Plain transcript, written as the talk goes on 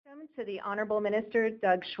to the Honourable Minister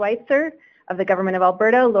Doug Schweitzer of the Government of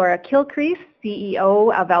Alberta, Laura Kilcrease,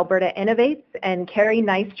 CEO of Alberta Innovates, and Carrie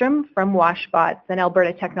Nystrom from Washbots, an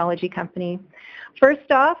Alberta technology company. First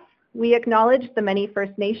off, we acknowledge the many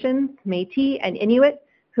First Nations, Métis, and Inuit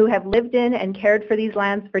who have lived in and cared for these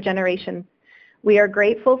lands for generations. We are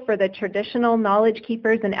grateful for the traditional knowledge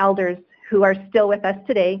keepers and elders who are still with us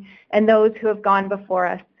today and those who have gone before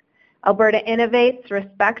us. Alberta Innovates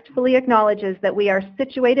respectfully acknowledges that we are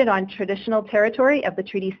situated on traditional territory of the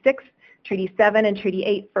Treaty 6, Treaty 7, and Treaty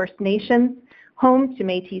 8 First Nations, home to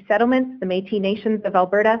Métis settlements, the Métis Nations of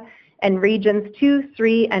Alberta, and Regions 2,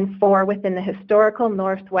 3, and 4 within the historical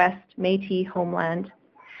Northwest Métis homeland.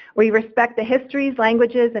 We respect the histories,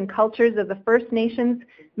 languages, and cultures of the First Nations,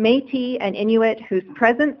 Métis, and Inuit, whose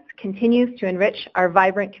presence continues to enrich our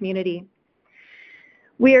vibrant community.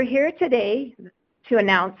 We are here today to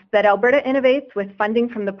announce that Alberta Innovates, with funding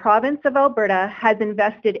from the province of Alberta, has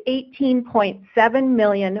invested $18.7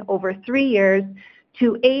 million over 3 years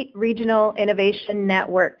to 8 regional innovation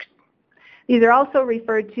networks. These are also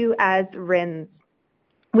referred to as RINs.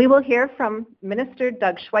 We will hear from Minister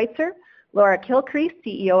Doug Schweitzer, Laura Kilcrease,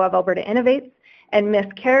 CEO of Alberta Innovates, and Ms.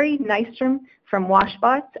 Carrie Nystrom from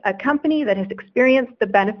Washbots, a company that has experienced the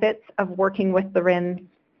benefits of working with the RINs.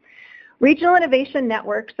 Regional Innovation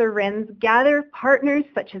Networks, or RINs, gather partners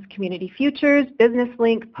such as Community Futures, Business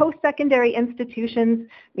Link, post-secondary institutions,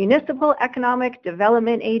 municipal economic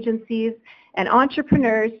development agencies, and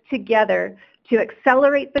entrepreneurs together to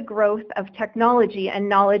accelerate the growth of technology and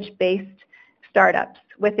knowledge-based startups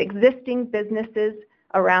with existing businesses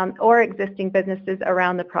around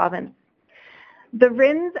the province. The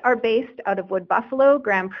RINs are based out of Wood Buffalo,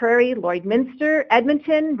 Grand Prairie, Lloydminster,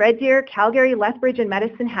 Edmonton, Red Deer, Calgary, Lethbridge, and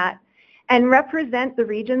Medicine Hat, and represent the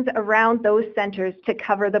regions around those centres to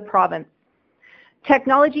cover the province.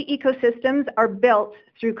 Technology ecosystems are built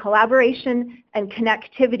through collaboration and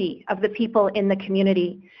connectivity of the people in the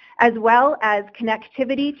community, as well as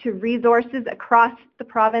connectivity to resources across the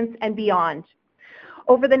province and beyond.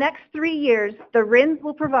 Over the next 3 years, the RINs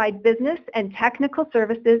will provide business and technical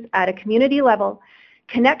services at a community level,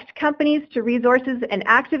 connect companies to resources, and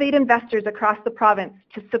activate investors across the province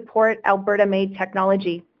to support Alberta-made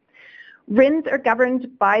technology. RINs are governed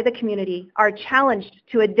by the community, are challenged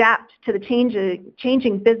to adapt to the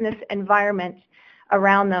changing business environment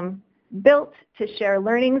around them, built to share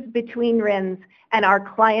learnings between RINs, and are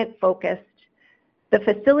client-focused. The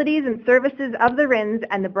facilities and services of the RINs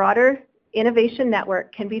and the broader innovation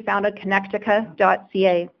network can be found at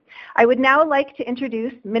connectica.ca. I would now like to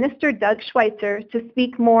introduce Minister Doug Schweitzer to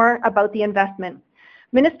speak more about the investment.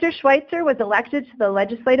 Minister Schweitzer was elected to the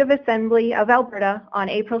Legislative Assembly of Alberta on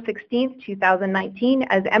April 16, 2019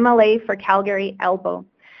 as MLA for Calgary-Elbow.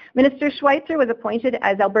 Minister Schweitzer was appointed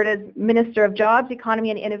as Alberta's Minister of Jobs, Economy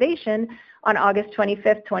and Innovation on August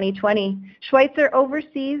 25, 2020. Schweitzer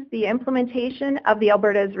oversees the implementation of the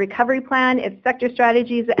Alberta's Recovery Plan, its sector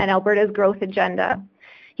strategies, and Alberta's growth agenda.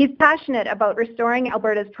 He's passionate about restoring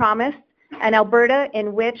Alberta's promise, an Alberta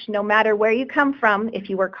in which no matter where you come from, if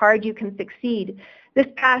you work hard, you can succeed. This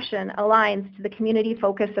passion aligns to the community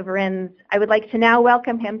focus of RINs. I would like to now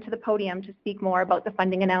welcome him to the podium to speak more about the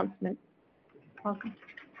funding announcement. Welcome.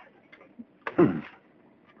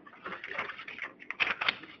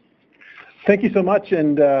 Thank you so much,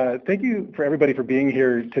 and thank you for everybody for being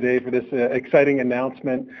here today for this exciting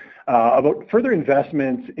announcement about further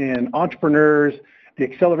investments in entrepreneurs, the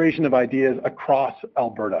acceleration of ideas across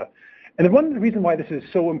Alberta. And one of the reasons why this is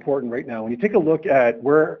so important right now, when you take a look at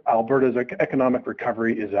where Alberta's economic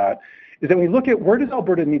recovery is at, is that when we look at where does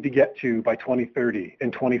Alberta need to get to by 2030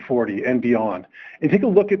 and 2040 and beyond, and take a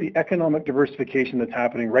look at the economic diversification that's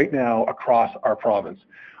happening right now across our province.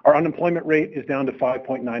 Our unemployment rate is down to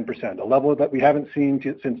 5.9%, a level that we haven't seen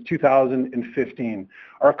since 2015.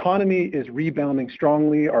 Our economy is rebounding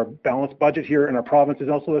strongly. Our balanced budget here in our province is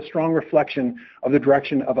also a strong reflection of the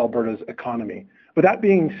direction of Alberta's economy. But that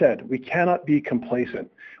being said, we cannot be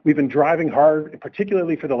complacent. We've been driving hard,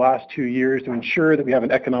 particularly for the last 2 years, to ensure that we have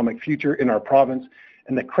an economic future in our province,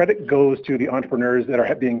 and the credit goes to the entrepreneurs that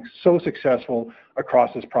are being so successful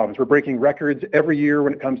across this province. We're breaking records every year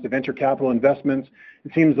when it comes to venture capital investments.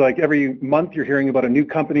 It seems like every month you're hearing about a new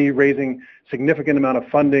company raising significant amount of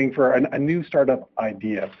funding for a new startup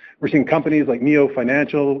idea. We're seeing companies like Neo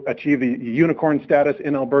Financial achieve the unicorn status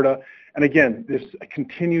in Alberta. And again, there's a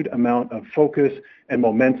continued amount of focus and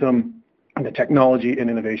momentum in the technology and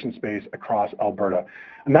innovation space across Alberta.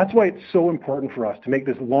 And that's why it's so important for us to make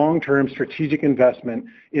this long-term strategic investment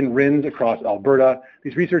in RINs across Alberta.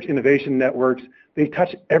 These research innovation networks, they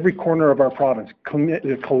touch every corner of our province,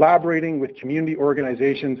 collaborating with community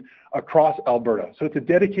organizations across Alberta. So it's a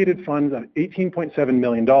dedicated fund of $18.7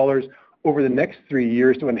 million over the next 3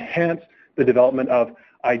 years to enhance the development of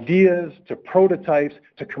ideas, to prototypes,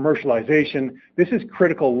 to commercialization. This is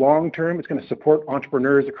critical long-term. It's going to support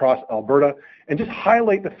entrepreneurs across Alberta and just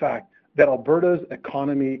highlight the fact that Alberta's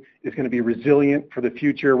economy is going to be resilient for the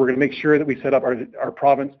future. We're going to make sure that we set up our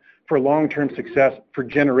province for long-term success for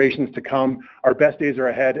generations to come. Our best days are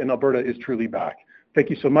ahead, and Alberta is truly back.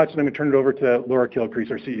 Thank you so much, and I'm going to turn it over to Laura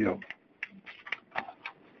Kilcrease, our CEO.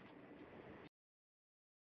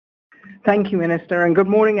 Thank you, Minister, and good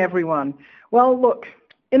morning, everyone. Well, look,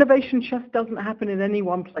 innovation just doesn't happen in any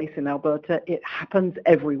one place in Alberta. It happens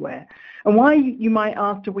everywhere. And why, you might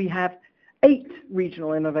ask, do we have 8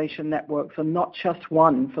 regional innovation networks and not just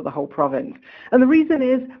one for the whole province? And the reason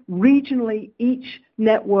is, regionally, each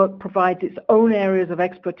network provides its own areas of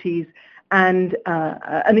expertise and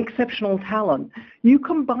an exceptional talent. You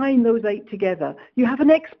combine those 8 together, you have an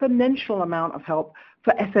exponential amount of help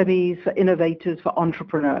for SMEs, for innovators, for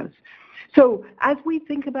entrepreneurs. So as we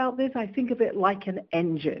think about this, I think of it like an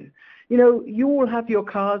engine. You know, you all have your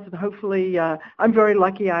cars, and hopefully, I'm very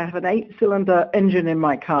lucky I have an 8-cylinder engine in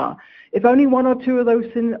my car. If only 1 or 2 of those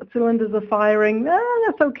cylinders are firing,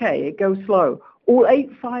 that's okay, it goes slow. All 8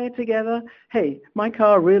 fire together, hey, my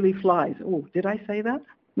car really flies. Oh, did I say that?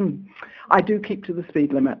 I do keep to the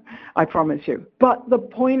speed limit, I promise you. But the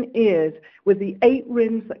point is, with the 8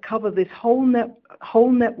 RINs that cover this whole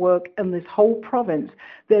network and this whole province,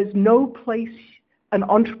 there's no place an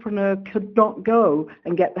entrepreneur could not go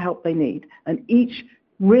and get the help they need. And each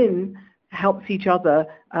RIN helps each other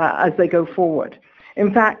as they go forward.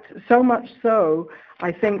 In fact, so much so,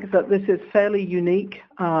 I think that this is fairly unique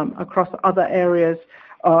across other areas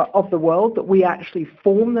of the world, that we actually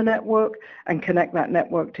form the network and connect that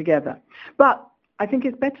network together. But I think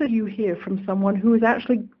it's better you hear from someone who has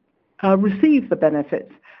actually received the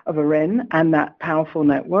benefits of a RIN and that powerful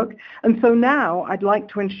network. And so now I'd like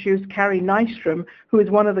to introduce Carrie Nystrom, who is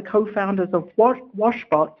one of the co-founders of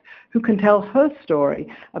Washbots, who can tell her story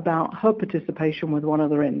about her participation with one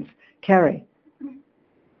of the RINs. Carrie.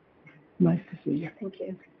 Nice to see you. Thank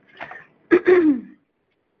you.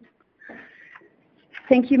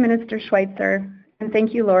 Thank you, Minister Schweitzer, and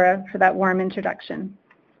thank you, Laura, for that warm introduction.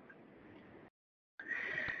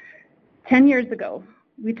 10 years ago,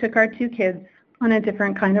 we took our 2 kids on a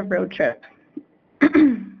different kind of road trip.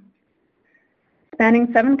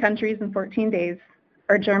 Spanning 7 countries in 14 days,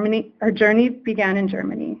 our journey began in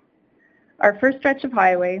Germany. Our first stretch of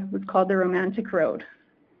highway was called the Romantic Road.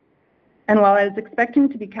 And while I was expecting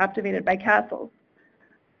to be captivated by castles,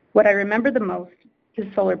 what I remember the most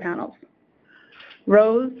is solar panels.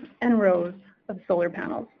 Rows and rows of solar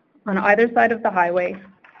panels on either side of the highway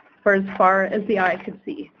for as far as the eye could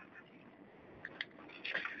see.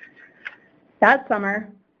 That summer,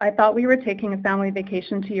 I thought we were taking a family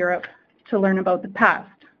vacation to Europe to learn about the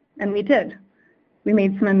past, and we did. We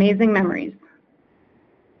made some amazing memories.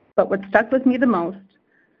 But what stuck with me the most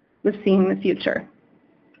was seeing the future.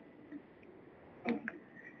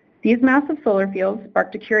 These massive solar fields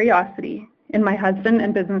sparked a curiosity in my husband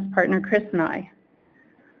and business partner Chris and I.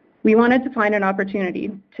 We wanted to find an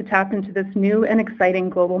opportunity to tap into this new and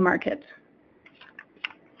exciting global market.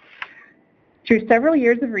 Through several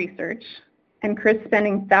years of research, and Chris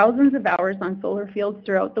spending thousands of hours on solar fields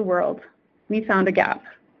throughout the world, we found a gap.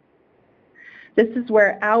 This is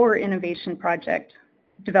where our innovation project,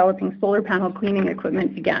 developing solar panel cleaning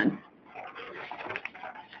equipment, began.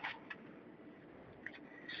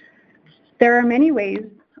 There are many ways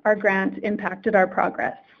our grant impacted our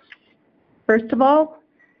progress. First of all,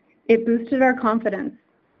 it boosted our confidence.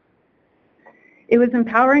 It was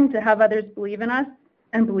empowering to have others believe in us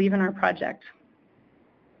and believe in our project.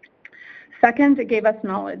 Second, it gave us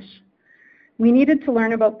knowledge. We needed to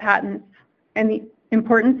learn about patents and the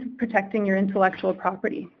importance of protecting your intellectual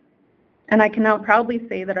property. And I can now proudly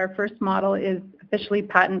say that our first model is officially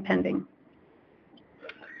patent pending.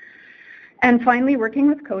 And finally, working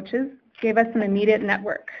with coaches gave us an immediate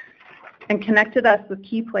network and connected us with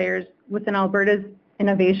key players within Alberta's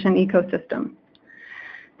innovation ecosystem.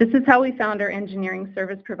 This is how we found our engineering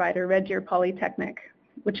service provider, Red Deer Polytechnic,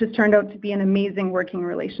 which has turned out to be an amazing working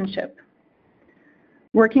relationship.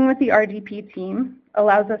 Working with the RDP team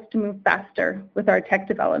allows us to move faster with our tech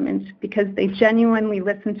development because they genuinely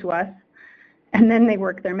listen to us and then they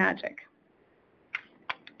work their magic.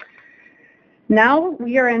 Now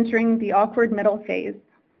we are entering the awkward middle phase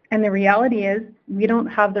And the reality is, we don't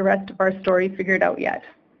have the rest of our story figured out yet.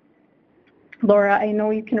 Laura, I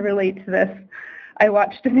know you can relate to this. I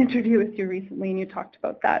watched an interview with you recently and you talked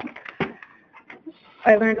about that.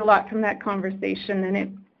 I learned a lot from that conversation and it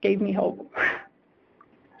gave me hope.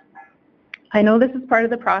 I know this is part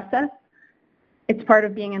of the process. It's part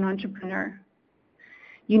of being an entrepreneur.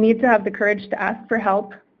 You need to have the courage to ask for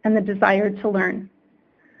help and the desire to learn.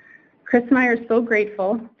 Chris and I are so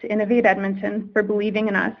grateful to Innovate Edmonton for believing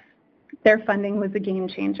in us. Their funding was a game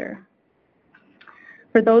changer.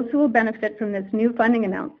 For those who will benefit from this new funding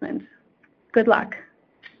announcement, good luck.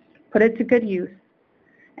 Put it to good use,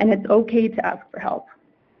 and it's okay to ask for help.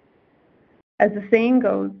 As the saying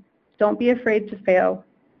goes, don't be afraid to fail.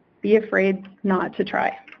 Be afraid not to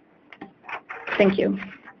try. Thank you.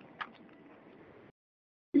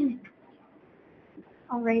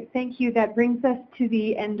 All right, thank you. That brings us to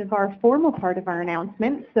the end of our formal part of our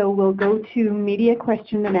announcement. So we'll go to media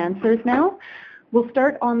question and answers now. We'll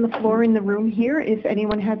start on the floor in the room here. If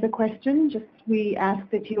anyone has a question, we ask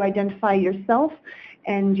that you identify yourself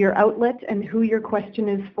and your outlet and who your question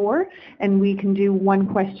is for, and we can do one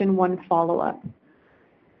question, one follow-up.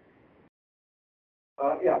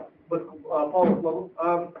 Paul,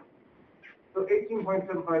 so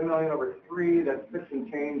 18.75 million over 3, that's 6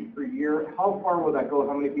 and change per year. How far will that go?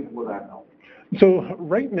 How many people will that help? So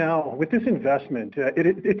right now, with this investment,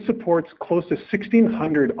 it supports close to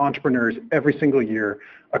 1,600 entrepreneurs every single year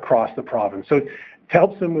across the province. So it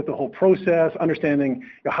helps them with the whole process, understanding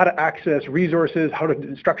how to access resources, how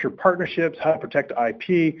to structure partnerships, how to protect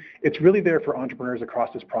IP. It's really there for entrepreneurs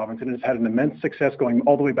across this province, and it's had an immense success going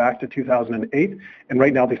all the way back to 2008. And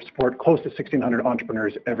right now, they support close to 1,600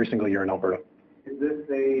 entrepreneurs every single year in Alberta. Is this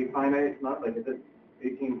a finite, not like, is it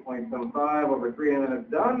 18.75 over 3 and then it's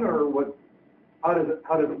done, or what? How does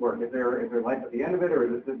it work? Is there life at the end of it, or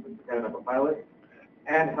is this kind of a pilot?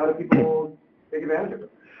 And how do people take advantage of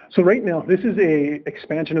it? So right now, this is a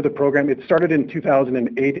expansion of the program. It started in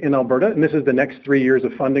 2008 in Alberta, and this is the next 3 years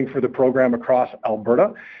of funding for the program across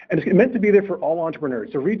Alberta. And it's meant to be there for all entrepreneurs.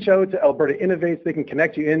 So reach out to Alberta Innovates. They can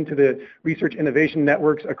connect you into the research innovation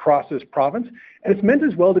networks across this province. And it's meant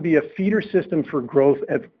as well to be a feeder system for growth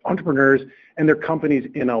of entrepreneurs and their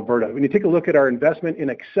companies in Alberta. When you take a look at our investment in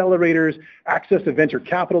accelerators, access to venture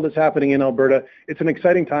capital that's happening in Alberta, it's an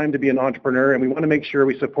exciting time to be an entrepreneur, and we want to make sure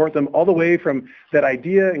we support them all the way from that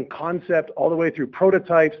idea and concept all the way through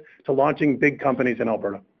prototypes to launching big companies in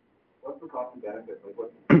Alberta. What's the cost and benefit?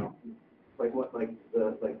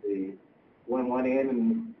 Like the one in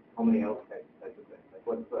and how many else types of things? Like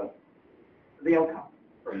what's the outcome?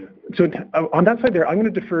 So on that side there, I'm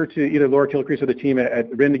going to defer to either Laura Kilcrease or the team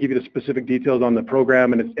at RIN to give you the specific details on the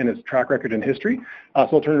program and its track record and history. So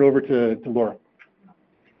I'll turn it over to Laura.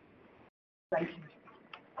 Thank you.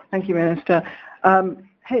 Thank you, Minister.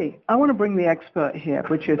 Hey, I want to bring the expert here,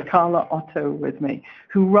 which is Carla Otto with me,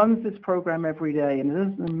 who runs this program every day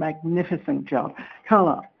and does a magnificent job.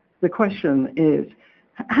 Carla, the question is,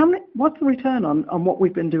 what's the return on what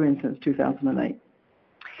we've been doing since 2008?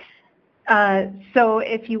 So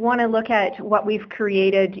if you want to look at what we've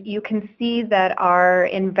created, you can see that our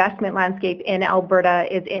investment landscape in Alberta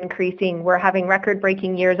is increasing. We're having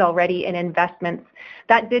record-breaking years already in investments.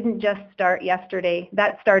 That didn't just start yesterday.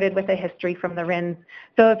 That started with a history from the RINs.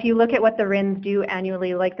 So if you look at what the RINs do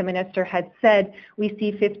annually, like the Minister had said, we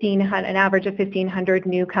see an average of 1,500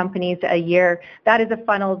 new companies a year. That is a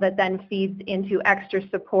funnel that then feeds into extra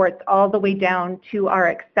supports all the way down to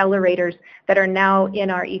our accelerators that are now in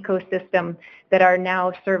our ecosystem, that are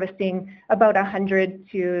now servicing about 100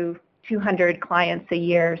 to 200 clients a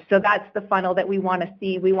year. So that's the funnel that we want to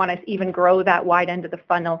see. We want to even grow that wide end of the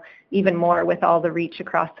funnel even more with all the reach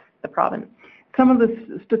across the province. Some of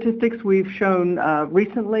the statistics we've shown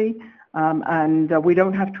recently, and we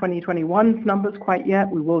don't have 2021's numbers quite yet,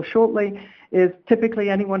 we will shortly, is typically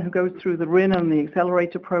anyone who goes through the RIN and the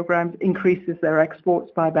accelerator programs increases their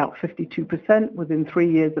exports by about 52% within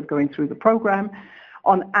 3 years of going through the program.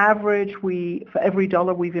 On average, for every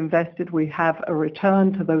dollar we've invested, we have a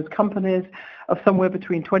return to those companies of somewhere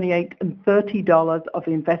between $28 and $30 of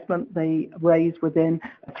investment they raise within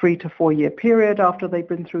a 3 to 4 year period after they've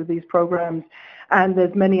been through these programs. And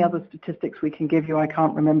there's many other statistics we can give you. I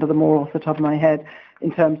can't remember them all off the top of my head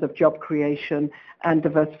in terms of job creation and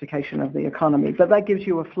diversification of the economy. But that gives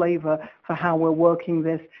you a flavor for how we're working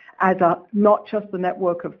this as not just the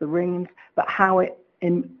network of the RINs, but how it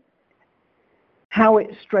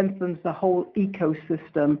strengthens the whole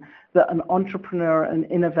ecosystem that an entrepreneur, an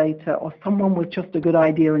innovator, or someone with just a good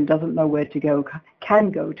idea and doesn't know where to go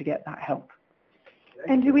can go to get that help.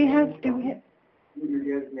 And do we have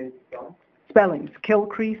spellings?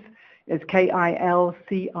 Kilcrease is Kilcrease,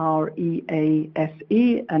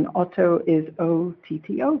 and Otto is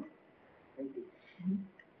OTTO.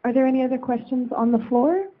 Are there any other questions on the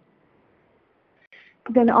floor?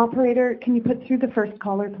 Then operator, can you put through the first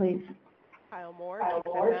caller, please? Kyle Moore,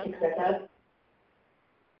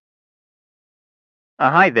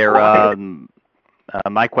 Hi there.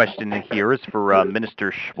 My question here is for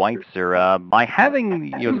Minister Schweitzer. By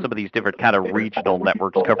having some of these different kind of regional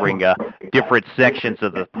networks covering different sections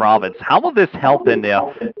of the province, how will this help in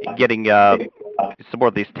getting some more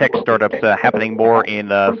of these tech startups happening more in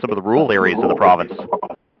some of the rural areas of the province?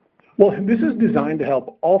 Well, this is designed to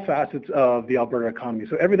help all facets of the Alberta economy.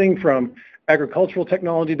 So everything from agricultural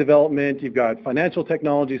technology development, you've got financial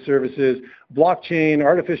technology services, blockchain,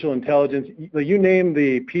 artificial intelligence, you name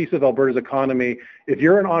the piece of Alberta's economy. If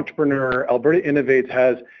you're an entrepreneur, Alberta Innovates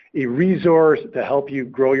has a resource to help you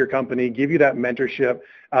grow your company, give you that mentorship.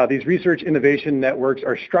 These research innovation networks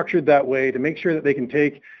are structured that way to make sure that they can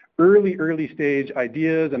take early stage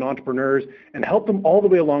ideas and entrepreneurs and help them all the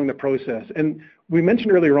way along the process. And we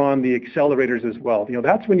mentioned earlier on the accelerators as well.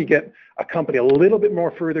 That's when you get a company a little bit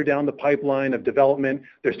more further down the pipeline of development.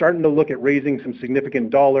 They're starting to look at raising some significant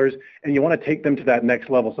dollars, and you want to take them to that next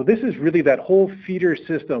level. So this is really that whole feeder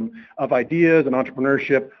system of ideas and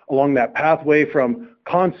entrepreneurship along that pathway from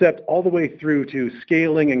concept all the way through to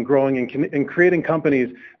scaling and growing and creating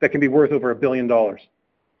companies that can be worth over $1 billion. Did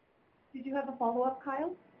you have a follow-up,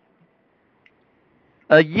 Kyle?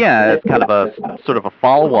 Yeah, it's kind of a sort of a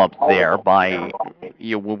follow-up there by,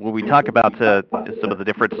 when we talk about some of the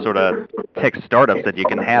different sort of tech startups that you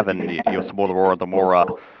can have in some more of the more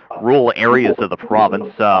rural areas of the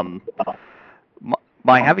province.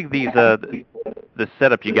 By having these the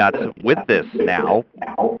setup you got with this now,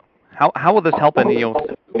 how will this help in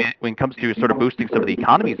when it comes to sort of boosting some of the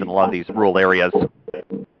economies in a lot of these rural areas?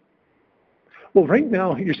 Well, right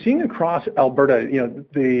now, you're seeing across Alberta,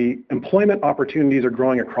 the employment opportunities are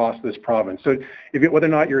growing across this province. So whether or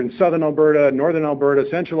not you're in southern Alberta, northern Alberta,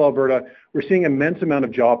 central Alberta, we're seeing immense amount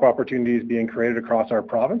of job opportunities being created across our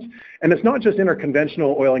province. And it's not just in our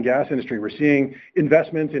conventional oil and gas industry. We're seeing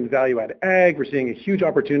investments in value-add ag. We're seeing a huge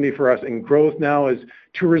opportunity for us in growth now as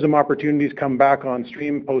tourism opportunities come back on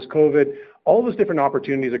stream post-COVID. All those different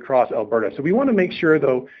opportunities across Alberta. So we want to make sure,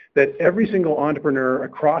 though, that every single entrepreneur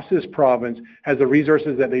across this province has the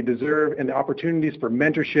resources that they deserve and the opportunities for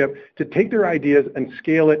mentorship to take their ideas and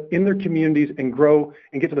scale it in their communities and grow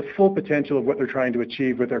and get to the full potential of what they're trying to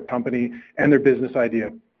achieve with their company and their business idea.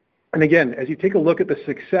 And again, as you take a look at the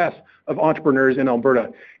success of entrepreneurs in Alberta,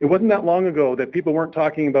 it wasn't that long ago that people weren't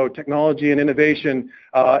talking about technology and innovation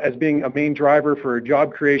as being a main driver for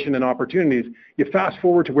job creation and opportunities. You fast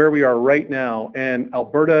forward to where we are right now, and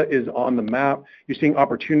Alberta is on the map. You're seeing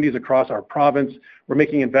opportunities across our province. We're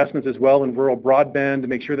making investments as well in rural broadband to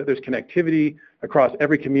make sure that there's connectivity across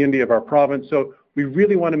every community of our province. So we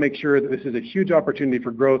really want to make sure that this is a huge opportunity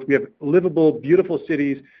for growth. We have livable, beautiful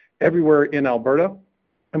cities everywhere in Alberta.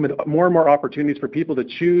 And with more and more opportunities for people to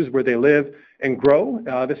choose where they live and grow,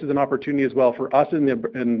 this is an opportunity as well for us in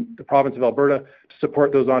the province of Alberta to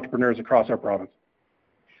support those entrepreneurs across our province.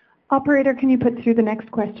 Operator, can you put through the next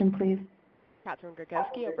question, please? Catherine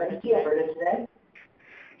Gregowski, Alberta Today.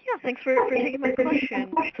 Yeah, thanks for taking my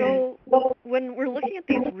question. So when we're looking at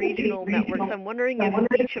these regional networks, I'm wondering if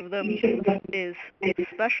each of them is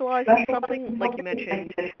specialized in something, like you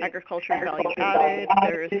mentioned, agriculture and value added,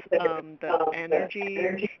 there's the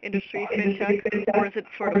energy industry, fintech, or is it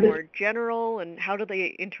sort of more general, and how do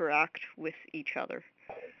they interact with each other?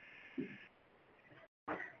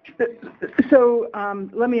 So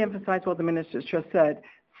let me emphasize what the Minister's just said.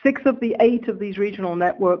 6 of the 8 of these regional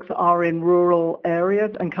networks are in rural areas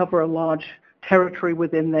and cover a large territory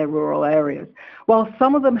within their rural areas. While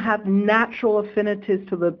some of them have natural affinities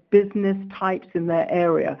to the business types in their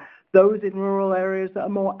area, those in rural areas that are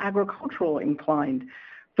more agricultural inclined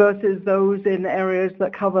versus those in areas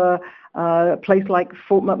that cover a place like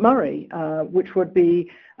Fort McMurray, which would be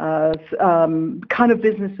kind of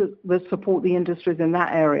businesses that support the industries in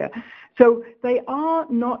that area. So they are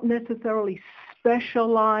not necessarily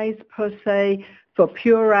specialized per se for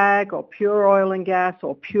pure ag or pure oil and gas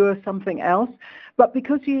or pure something else, but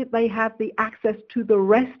because they have the access to the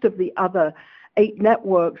rest of the other 8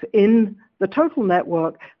 networks in the total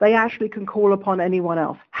network, they actually can call upon anyone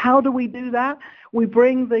else. How do we do that? We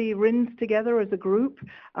bring the RINs together as a group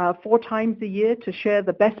 4 times a year to share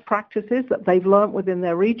the best practices that they've learned within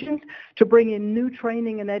their regions, to bring in new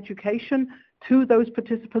training and education to those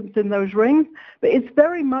participants in those rings. But it's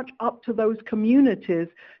very much up to those communities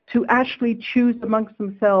to actually choose amongst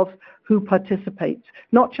themselves who participates,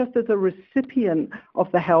 not just as a recipient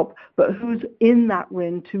of the help, but who's in that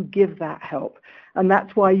RIN to give that help. And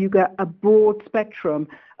that's why you get a broad spectrum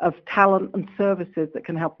of talent and services that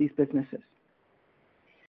can help these businesses.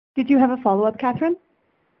 Did you have a follow-up, Catherine?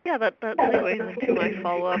 Yeah, that segues into my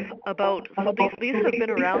follow-up about, so these have been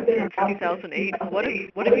around since 2008. What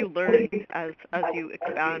have you learned as you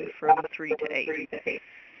expand from 3 to 8?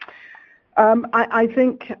 I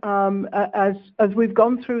think as we've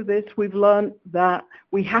gone through this, we've learned that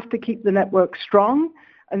we have to keep the network strong.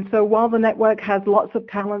 And so while the network has lots of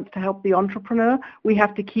talents to help the entrepreneur, we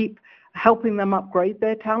have to keep helping them upgrade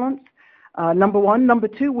their talents, number one. Number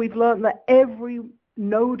two, we've learned that every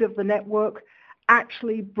node of the network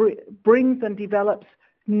actually brings and develops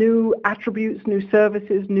new attributes, new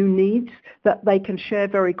services, new needs that they can share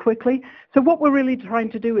very quickly. So what we're really trying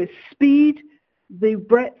to do is speed the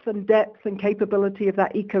breadth and depth and capability of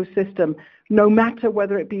that ecosystem, no matter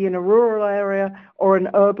whether it be in a rural area or an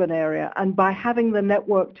urban area. And by having the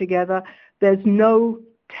network together, there's no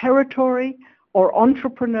territory or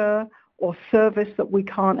entrepreneur or service that we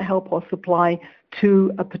can't help or supply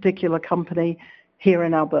to a particular company here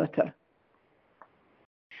in Alberta.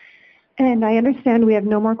 And I understand we have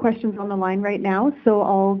no more questions on the line right now, so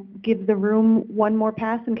I'll give the room one more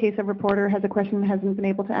pass in case a reporter has a question and hasn't been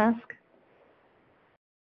able to ask.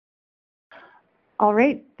 All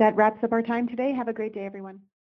right, that wraps up our time today. Have a great day, everyone.